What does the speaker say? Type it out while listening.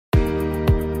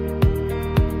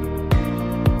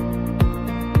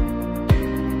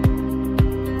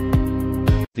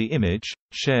image,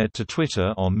 shared to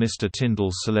Twitter on Mr.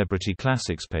 Tindall's Celebrity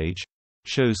Classics page,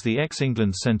 shows the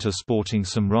ex-England centre sporting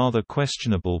some rather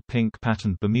questionable pink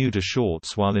patterned Bermuda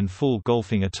shorts while in full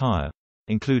golfing attire,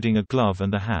 including a glove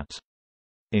and a hat.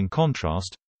 In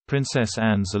contrast, Princess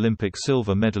Anne's Olympic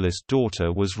silver medalist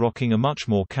daughter was rocking a much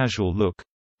more casual look,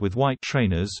 with white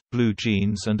trainers, blue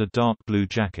jeans and a dark blue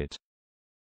jacket.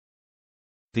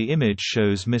 The image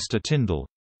shows Mr. Tindall,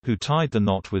 who tied the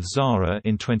knot with Zara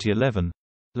in 2011,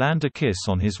 land a kiss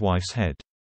on his wife's head.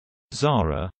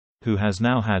 Zara, who has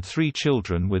now had 3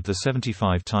 children with the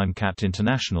 75-time capped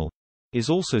international, is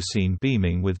also seen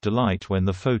beaming with delight when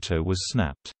the photo was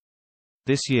snapped.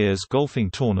 This year's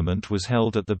golfing tournament was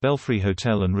held at the Belfry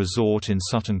Hotel and Resort in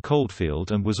Sutton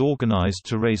Coldfield and was organised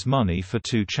to raise money for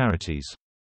 2 charities.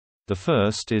 The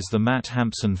first is the Matt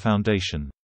Hampson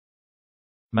Foundation.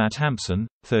 Matt Hampson,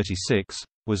 36,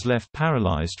 was left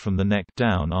paralysed from the neck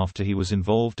down after he was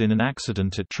involved in an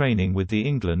accident at training with the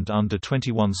England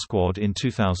under-21 squad in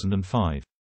 2005.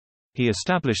 He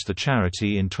established the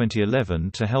charity in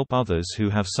 2011 to help others who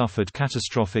have suffered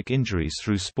catastrophic injuries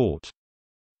through sport.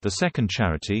 The second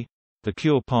charity, the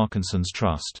Cure Parkinson's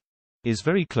Trust, is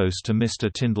very close to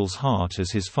Mr. Tindall's heart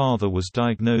as his father was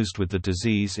diagnosed with the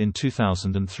disease in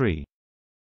 2003.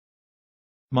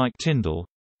 Mike Tindall,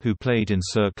 who played in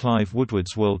Sir Clive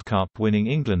Woodward's World Cup-winning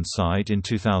England side in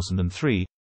 2003,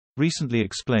 recently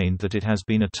explained that it has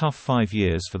been a tough 5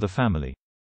 years for the family.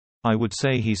 "I would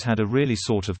say he's had a really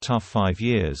sort of tough 5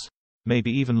 years,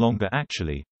 maybe even longer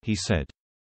actually," he said.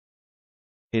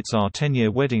 "It's our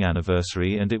 10-year wedding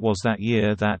anniversary and it was that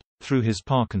year that, through his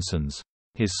Parkinson's,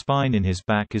 his spine in his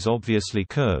back is obviously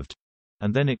curved,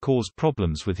 and then it caused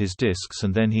problems with his discs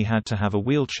and then he had to have a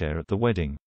wheelchair at the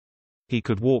wedding. He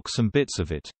could walk some bits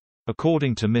of it."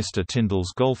 According to Mr.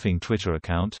 Tindall's golfing Twitter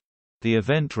account, the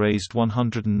event raised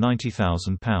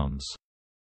 £190,000.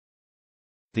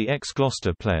 The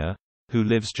ex-Gloucester player, who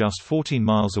lives just 14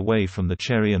 miles away from the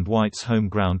Cherry and White's home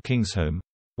ground Kingsholm,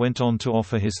 went on to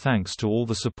offer his thanks to all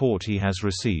the support he has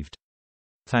received.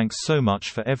 "Thanks so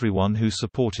much for everyone who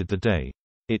supported the day.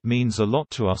 It means a lot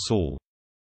to us all.